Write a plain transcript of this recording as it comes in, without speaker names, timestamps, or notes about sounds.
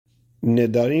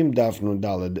Nedarim Daf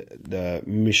Nudalad, the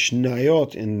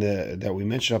Mishnayot that we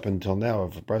mentioned up until now,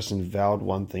 if a person vowed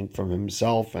one thing from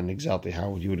himself and exactly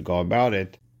how he would go about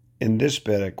it, in this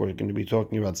perek we're going to be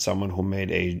talking about someone who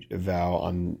made a vow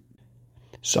on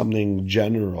something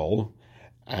general,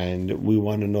 and we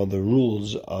want to know the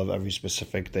rules of every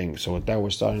specific thing. So with that,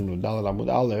 we're starting with Dalad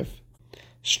Amud Aleph,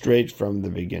 straight from the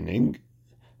beginning.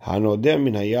 Hanodeh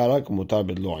min hayarak mutar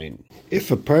bidloin. If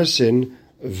a person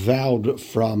vowed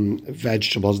from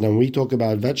vegetables. Now, when we talk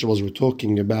about vegetables, we're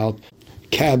talking about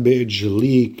cabbage,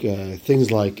 leek, things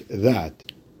like that.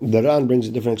 The Ran brings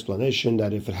a different explanation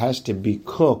that if it has to be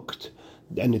cooked,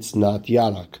 then it's not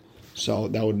yarak. So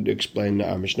that would explain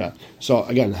our Mishnah. So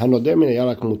again, hanodeh min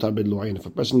yarak mutar bidloin. If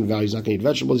a person vows he's not going to eat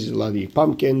vegetables, he's allowed to eat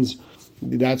pumpkins.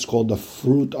 That's called the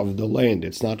fruit of the land.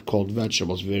 It's not called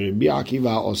vegetables. Rabbi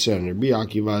Akiva oser. Rabbi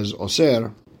Akiva is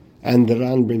oser. And the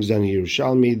Ran brings down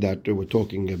Yerushalmi that we're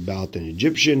talking about an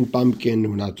Egyptian pumpkin.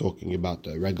 We're not talking about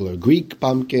a regular Greek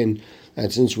pumpkin.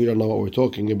 And since we don't know what we're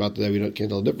talking about today,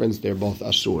 can't tell the difference. They're both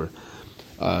asur.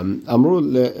 Amru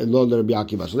lo Rabbi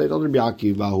Akiva. So they told Rabbi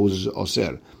Akiva who's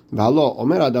oser. A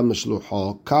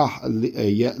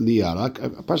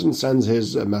person sends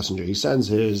his messenger. He sends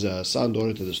his son,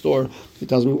 daughter to the store. He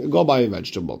tells him, go buy a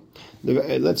vegetable.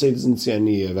 Let's say he doesn't see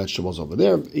any vegetables over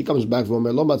there. He comes back from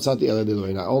I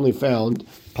only found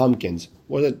pumpkins.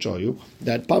 What does it show you?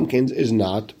 That pumpkins is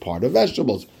not part of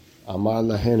vegetables.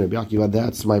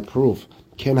 That's my proof.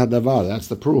 That's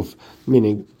the proof.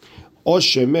 Meaning,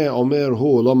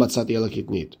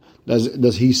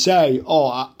 does he say,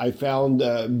 I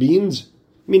found beans?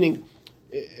 Meaning,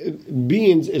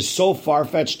 beans is so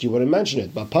far-fetched you wouldn't mention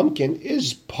it, but pumpkin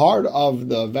is part of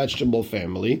the vegetable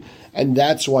family, and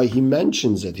that's why he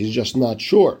mentions it. He's just not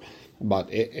sure. But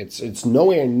it's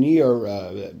nowhere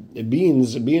near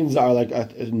beans. Beans are like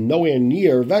nowhere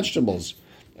near vegetables.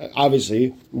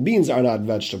 Obviously, beans are not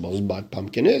vegetables, but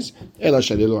pumpkin is. You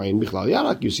see,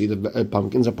 the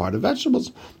pumpkins are part of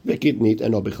vegetables. And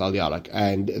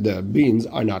the beans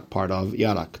are not part of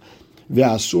yarak.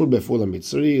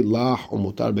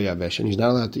 And he's not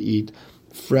allowed to eat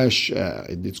fresh,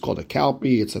 it's called a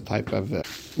kalpi. It's a type of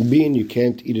bean. You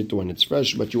can't eat it when it's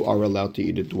fresh, but you are allowed to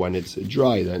eat it when it's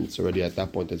dry. Then it's already at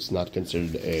that point, it's not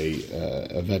considered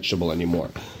a vegetable anymore.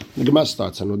 The Gemara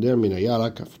starts, if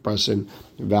a person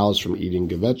vows from eating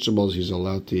vegetables, he's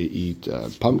allowed to eat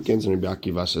pumpkins, and Rabbi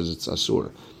Akiva says it's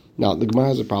asur. Now, the Gemara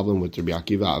has a problem with Rabbi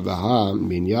Akiva. Vaha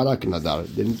min yarak nadar.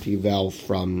 Didn't he vow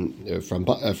from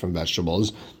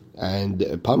vegetables?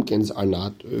 And pumpkins are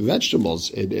not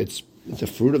vegetables. It's the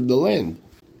fruit of the land.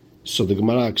 So the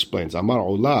Gemara explains, Amar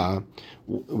Olah,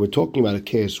 we're talking about a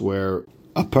case where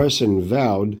a person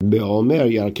vowed, Be'omer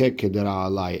yarkek kedera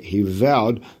alai. He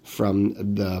vowed from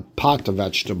the pot of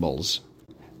vegetables.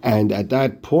 And at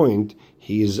that point,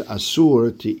 he's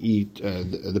asur to eat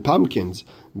the pumpkins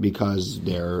because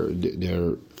they're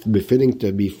befitting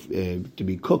to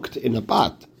be cooked in a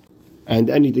pot.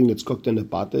 And anything that's cooked in a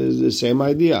pot is the same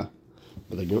idea.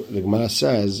 But the Gemara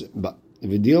says,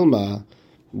 Dilma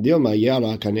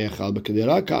yara kanechal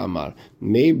b'kedera ka'amar.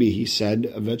 Maybe he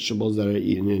said vegetables that are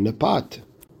eaten in a pot,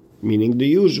 meaning the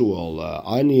usual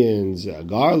onions,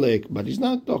 garlic. But he's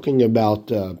not talking about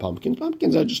pumpkins.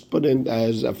 Pumpkins are just put in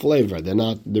as a flavor. They're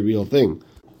not the real thing.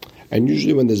 And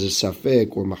usually when there's a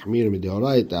safek or mahmir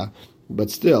mideoraita, but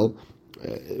still,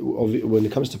 when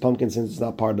it comes to pumpkins, since it's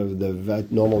not part of the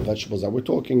normal vegetables that we're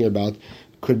talking about,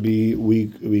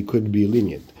 we could be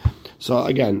lenient. So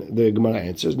again, the Gemara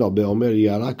answers, no, we're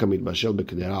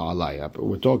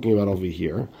talking about over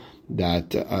here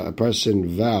that a person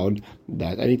vowed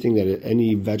that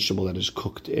any vegetable that is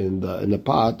cooked in the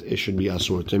pot, it should be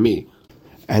asur to me.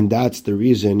 And that's the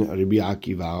reason Rabbi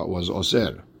Akiva was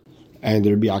oser. And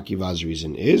Rabbi Akiva's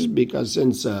reason is because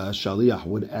since Shaliach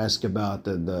would ask about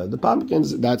the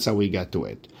pumpkins, that's how we get to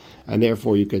it. And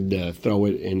therefore you could throw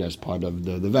it in as part of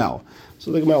the vow.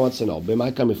 So the Gemara wants to know,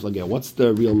 what's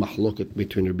the real mahloket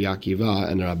between Rabbi Akiva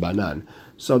and Rabbanan?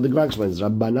 So the Gemara explains,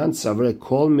 Rabbanan savre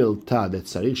kol milta de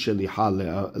tzarich shelicha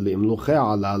le'imluche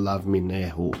ala lav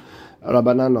minehu.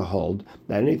 Rabbanan hold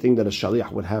that anything that a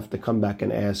shaliach would have to come back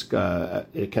and ask,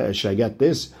 should I get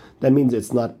this? That means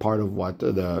it's not part of what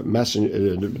the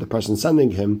messenger, the person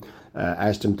sending him,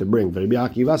 asked him to bring. And Rabbi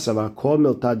Akiva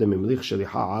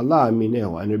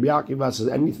says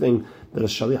anything that a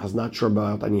shaliach is not sure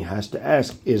about and he has to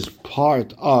ask is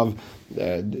part of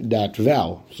that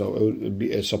vow.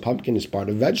 So pumpkin is part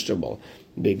of vegetable,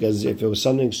 because if it was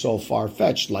something so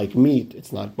far-fetched like meat,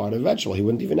 it's not part of vegetable. He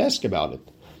wouldn't even ask about it.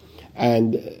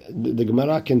 And the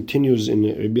Gemara continues in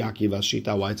Rabbi Akiva's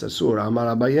Shita why it's Asur.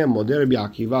 Amar Abayem Modeh Rabbi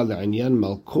Akiva le'anyan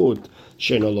malkut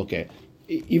she'eno lokeh.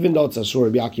 Even though it's Asur,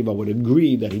 Rabbi Akiva would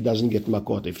agree that he doesn't get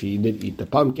makot if he did eat the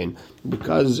pumpkin,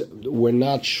 because we're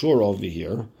not sure over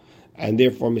here, and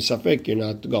therefore misafek you're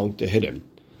not going to hit him.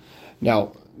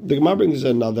 Now the Gemara brings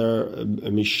another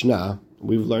Mishnah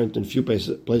we've learned in a few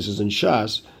places in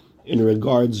Shas in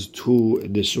regards to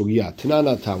the sugya.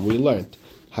 Tanana Tam we learned.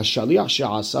 השליח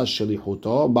שעשה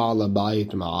שליחותו בעל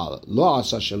הבית מעל. לא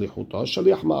עשה שליחותו,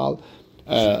 שליח מעל.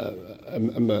 A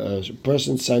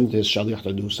person sent his shaliach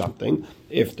to do something.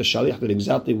 If the shaliach did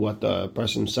exactly what the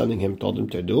person sending him told him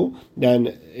to do,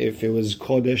 then if it was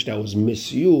kodesh that was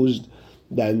misused,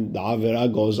 then the avera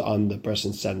goes on the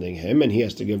person sending him, and he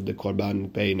has to give the korban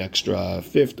and pay an extra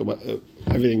fifth,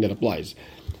 everything that applies.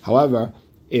 However,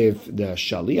 if the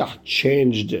shaliach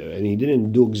changed and he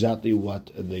didn't do exactly what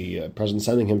the person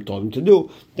sending him told him to do,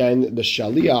 then the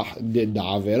shaliach did the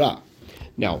avera.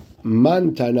 Now,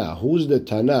 man tana, who's the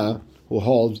tana who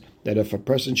holds that if a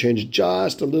person changed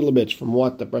just a little bit from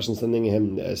what the person sending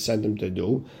him sent him to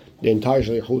do, the entire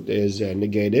shalichut is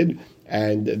negated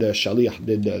and the shaliach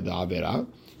did the avera?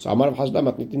 So Amar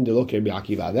Hasdam matnitin de lo Rabbi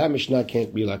Akiva. That Mishnah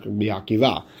can't be like Rabbi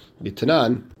Akiva. The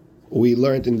Tanan, we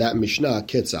learned in that Mishnah,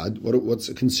 Ketzad, what's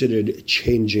considered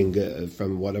changing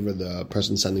from whatever the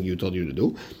person sending you told you to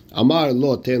do. Amar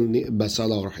lo ten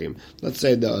basala rahim. Let's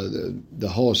say the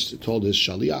host told his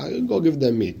shaliach, go give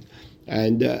them meat.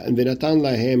 And v'natan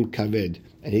lahem kaved.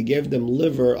 And he gave them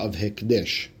liver of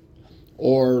hekdesh.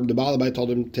 Or the Baal Bayit told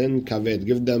him 10 kaved,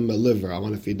 give them a liver, I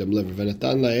want to feed them liver.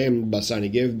 V'natan lahem basar, he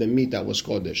gave them meat that was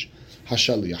kodesh.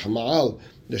 Hashaliach ma'al.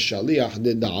 The shaliach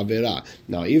did the avera.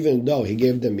 Now, even though he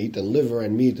gave them meat, and liver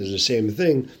and meat is the same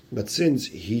thing, but since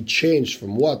he changed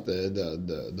from what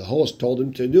the host told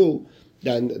him to do,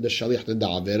 then the shaliach did the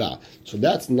avera. So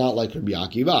that's not like Rabbi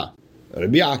Akiva.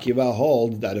 Rabbi Akiva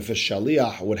holds that if a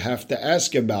shaliach would have to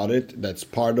ask about it, that's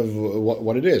part of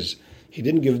what it is. He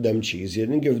didn't give them cheese, he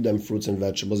didn't give them fruits and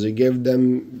vegetables, he gave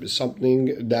them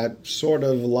something that sort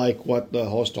of like what the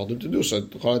host told him to do, so it's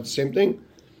the same thing.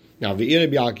 Now, Rabbi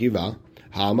Akiva,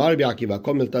 now,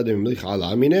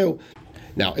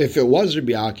 if it was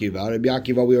Rabbi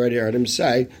Akiva, we already heard him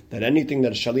say that anything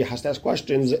that a shaliach has to ask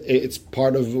questions, it's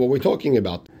part of what we're talking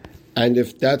about. And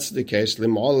if that's the case,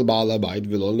 limol ba'al bayit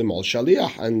v'lo limol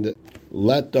shaliach, and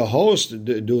let the host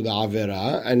do the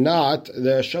avera and not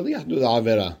the shaliach do the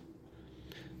avera.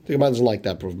 The Gemara doesn't like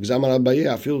that proof. You can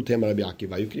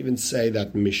even say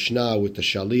that Mishnah with the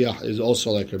shaliach is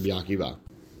also like Rabbi Akiva.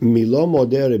 Milo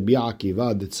modeh Rabbi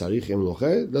Akiva de tzarich im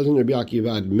loche. Doesn't Rabbi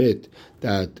Akiva admit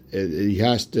that he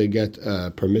has to get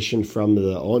permission from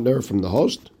the owner, from the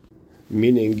host?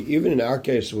 Meaning, even in our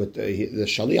case, with the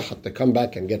shaliach had to come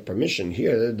back and get permission.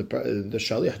 Here, the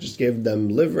shaliach just gave them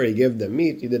liver, he gave them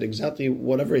meat, he did exactly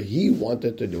whatever he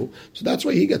wanted to do. So that's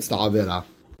why he gets the avera.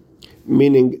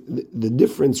 Meaning, the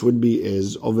difference would be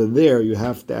is, over there you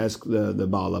have to ask the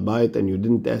Baal Habayit, and you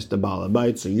didn't ask the Baal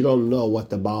Habayit, so you don't know what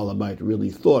the Baal Habayit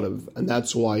really thought of, and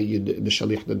that's why the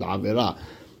Shaliach did the Avera.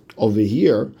 Over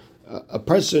here, a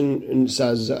person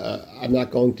says, I'm not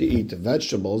going to eat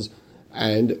vegetables,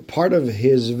 and part of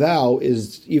his vow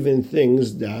is even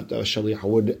things that a Shaliach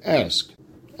would ask.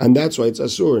 And that's why it's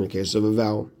Asur in the case of a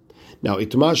vow. Now, all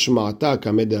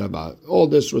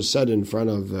this was said in front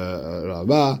of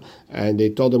Rabbah, and they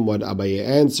told him what Abaye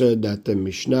answered, that the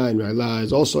Mishnah in Ra'ila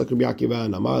is also like Rabbi Akiva,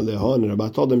 and Amar Lehon, and Rabbah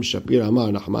told him, Shapir Amar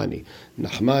Nahmani.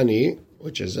 Nahmani,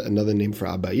 which is another name for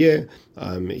Abaye,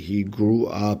 he grew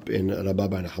up in Rabbah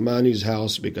bar Nahmani's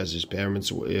house because his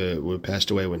parents were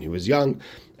passed away when he was young,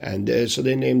 and so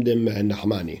they named him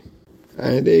Nahmani.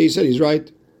 And he said he's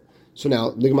right. So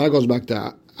now, the Gemara goes back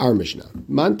to our Mishnah.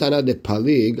 Man Tana de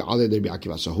Palig ale Rabbi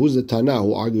Akiva. So who's the Tana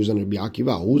who argues on Rabbi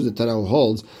Akiva? Who's the Tana who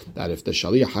holds that if the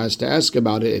Shaliach has to ask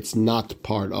about it, it's not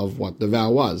part of what the vow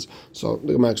was? So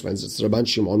the Gemara explains it's Rabban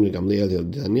Shimon ben Gamliel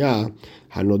Hildanya.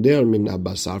 Hanoder min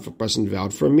abasar, if a person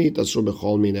vowed for meat, asur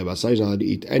bechol min abasar, he's not allowed to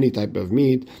eat any type of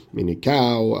meat, meaning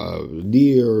cow,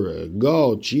 deer,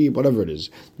 goat, sheep, whatever it is.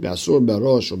 Asur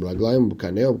barosh, ubraglayim,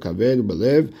 b'kaneh, b'kaved,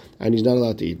 b'lev, and he's not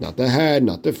allowed to eat not the head,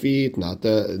 not the feet, not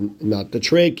the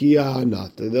trachea,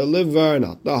 not the liver,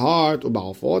 not the heart,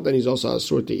 ubalfot, and he's also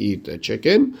asur to eat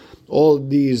chicken. All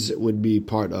these would be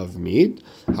part of meat.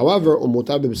 However,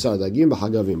 umutar b'b'sar dagim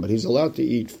b'hagavim, but he's allowed to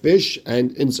eat fish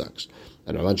and insects.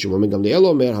 And Rabban Shimon ben Gamliel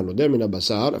omer hanoder min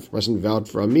habasar, if a person vowed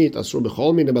for a meat, asur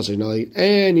b'chol min habasar, he's not allowed to eat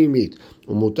any meat.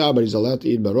 Umutar, but he's allowed to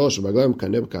eat barosh, b'raglayim,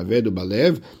 kaneh, kaved,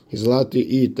 b'lev. He's allowed to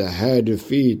eat the head,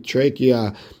 feet,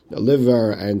 trachea,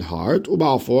 liver, and heart.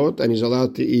 Ubalfot, and he's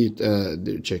allowed to eat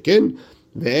the chicken.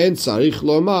 Ve'en tzarich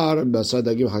lomar basar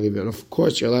dagim hagivin. Of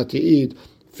course, you're allowed to eat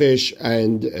fish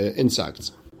and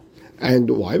insects. And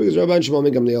why? Because Rabban Shimon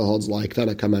ben Gamliel holds like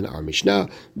Tana Kama in our Mishnah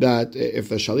that if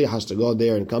the shaliach has to go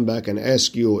there and come back and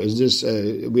ask you, is this,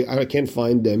 I can't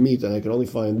find the meat and I can only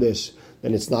find this,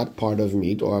 then it's not part of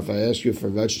meat. Or if I ask you for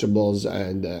vegetables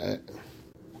and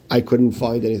I couldn't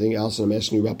find anything else and I'm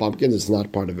asking you about pumpkins, it's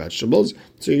not part of vegetables.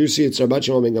 So you see it's Rabban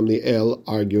Shimon ben Gamliel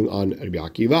arguing on Rabbi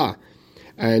Akiva.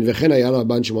 And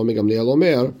Rabban Shimon ben Gamliel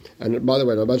Omer, and by the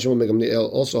way, Rabban Shimon ben Gamliel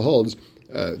also holds,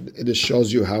 this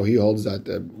shows you how he holds that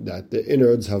the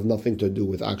innards have nothing to do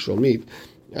with actual meat.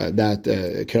 That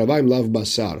Keravaim lav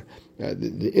basar,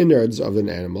 the innards of an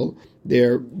animal,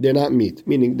 they're not meat,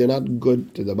 meaning they're not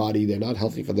good to the body, they're not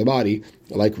healthy for the body,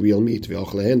 like real meat. And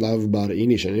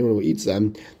anyone who eats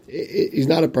them, he's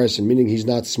not a person, meaning he's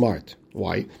not smart.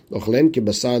 Why? Because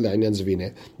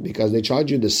they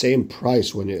charge you the same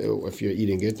price if you're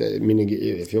eating it. Meaning,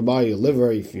 if you buy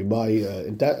liver, if you buy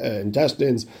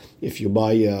intestines, if you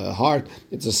buy heart,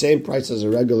 it's the same price as a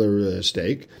regular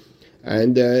steak.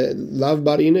 And lav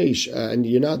barinish, and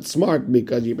you're not smart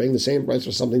because you're paying the same price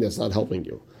for something that's not helping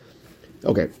you.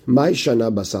 Okay, my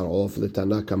shana basar off the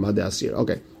Tana Kama de asir.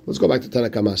 Okay, let's go back to Tana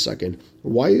Kama a second.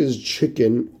 Why is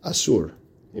chicken asur?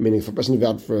 Meaning, if a person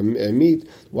vowed for meat,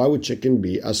 why would chicken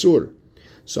be asur?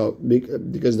 So,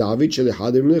 because the avid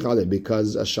shaliach,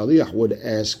 because a shaliach would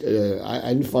ask, I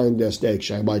didn't find the steak,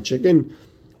 should I buy chicken?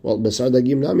 Well, basar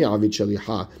dagim nami avid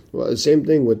shaliach. Well, same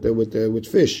thing with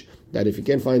fish. That if he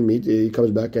can't find meat, he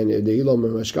comes back and the ilom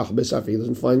mashkach besaf, he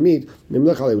doesn't find meat.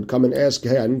 Nimlechale would come and ask,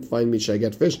 hey, I didn't find meat, should I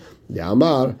get fish? The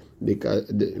amar, because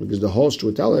the host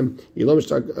would tell him, ilom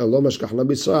mashkach na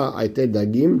bisra, aite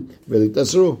dagim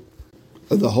velitasru.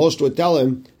 The host would tell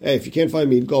him, hey, if you can't find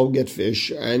meat, go get fish,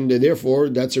 and therefore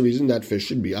that's a reason that fish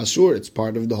should be asur. It's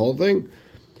part of the whole thing.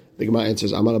 The Gemara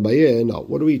answers, Amar Abaye, no,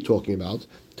 what are we talking about?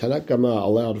 Tanakh Kama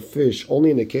allowed fish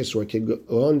only in the case where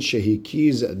kigon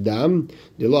shehikiz dam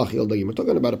dilachil dagim. We're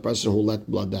talking about a person who let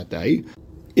blood that day.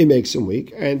 It makes him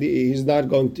weak, and he's not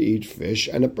going to eat fish.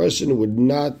 And a person would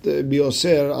not be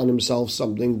osir on himself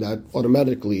something that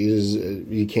automatically is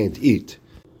he can't eat.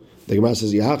 The Gemara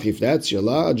says, Yahach, if that's your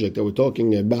logic that we're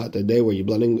talking about a day where you're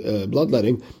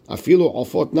bloodletting, afilu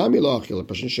ofot nami loachil, a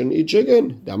person shouldn't eat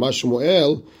chicken. Damash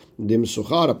Shmuel, dim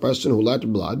suchar, a person who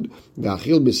let blood,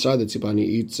 v'achil bisad, the tzipani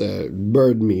eats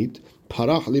bird meat,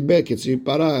 parach libek, it's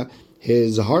para,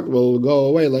 his heart will go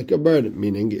away like a bird,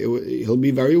 meaning he'll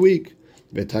be very weak.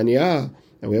 V'tanya,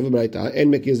 and we have a braita,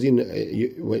 en mekizin,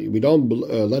 we don't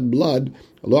let blood,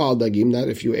 lo al dagim, not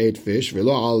if you ate fish,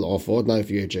 v'lo al ofot, not if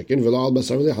you ate chicken, v'lo al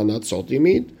basar v'lecha, not salty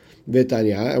meat.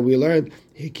 V'tanya, and we learned,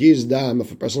 hikiz dam,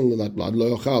 if a person let blood,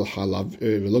 lo yochal halav,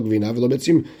 v'lo gvina, v'lo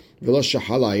betzim, v'lo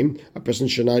shahalaim, a person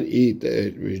should not eat,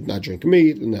 not drink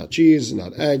meat, not cheese,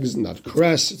 not eggs, not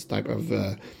cress, it's a type of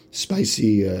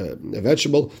spicy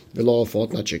vegetable, v'lo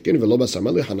ofot, not chicken, v'lo basar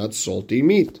v'lecha, not salty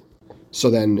meat. So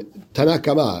then, Tanakh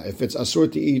Kama, if it's asur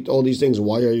to eat all these things,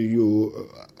 why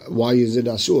is it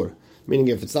asur? Meaning,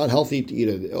 if it's not healthy to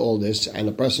eat all this, and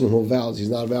a person who vows, he's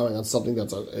not vowing on something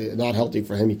that's not healthy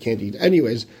for him, he can't eat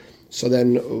anyways, so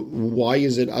then why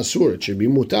is it asur? It should be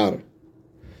mutar.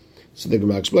 So the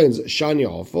Gemara explains, Shani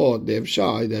ofot, dev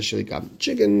shai,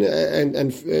 chicken,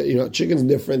 and chicken's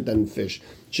different than fish.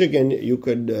 Chicken, you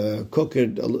could cook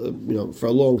it, for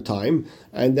a long time,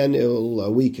 and then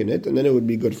it'll weaken it, and then it would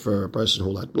be good for a person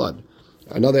who let blood.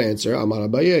 Another answer, Amar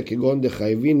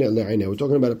Abaye, we're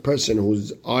talking about a person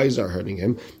whose eyes are hurting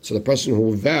him. So the person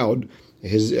who vowed,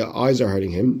 his eyes are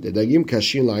hurting him. The dagim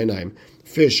kashin la'inayim.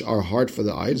 Fish are hard for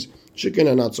the eyes. Chicken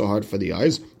are not so hard for the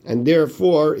eyes, and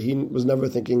therefore he was never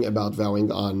thinking about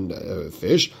vowing on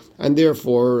fish, and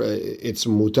therefore it's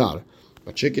mutar.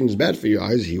 But chicken is bad for your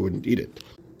eyes; he wouldn't eat it.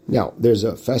 Now, there's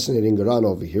a fascinating Quran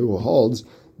over here who holds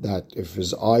that if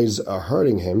his eyes are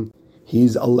hurting him,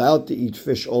 he's allowed to eat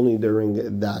fish only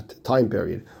during that time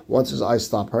period. Once his eyes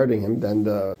stop hurting him, then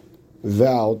the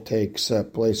vow takes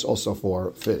place also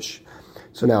for fish.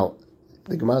 So now,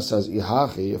 the Gemara says,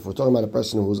 Ihachi, if we're talking about a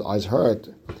person whose eyes hurt,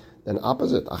 then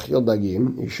opposite, Achil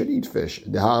Dagim, you should eat fish.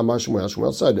 Deha Amar Shmuel,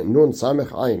 Shmuel said, Nun Samech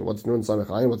Ayin. What's Nun Samech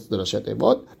Ayin? What's the Rashet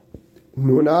Evot?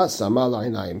 Nuna Sama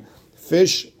La'inayim.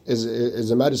 Fish is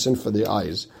a medicine for the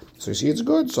eyes. So you see, it's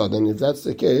good. So then if that's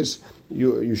the case,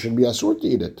 you should be asur to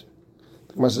eat it.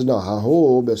 The Gemara says,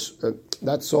 no,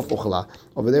 that's sof ukhla.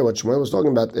 Over there, what Shmuel was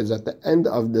talking about is at the end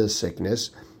of the sickness,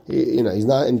 he's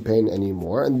not in pain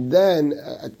anymore. And then,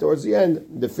 towards the end,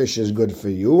 the fish is good for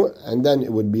you, and then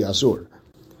it would be asur.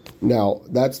 Now,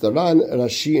 that's the Ran.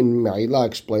 Rashi in Ma'ila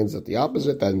explains that the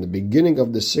opposite, that in the beginning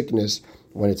of the sickness,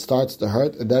 when it starts to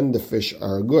hurt, then the fish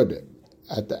are good.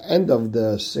 at the end of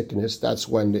the sickness, that's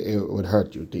when it would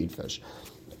hurt you to eat fish.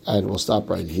 And we'll stop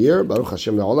right here. Baruch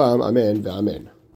Hashem le'olam. Amen ve'amen.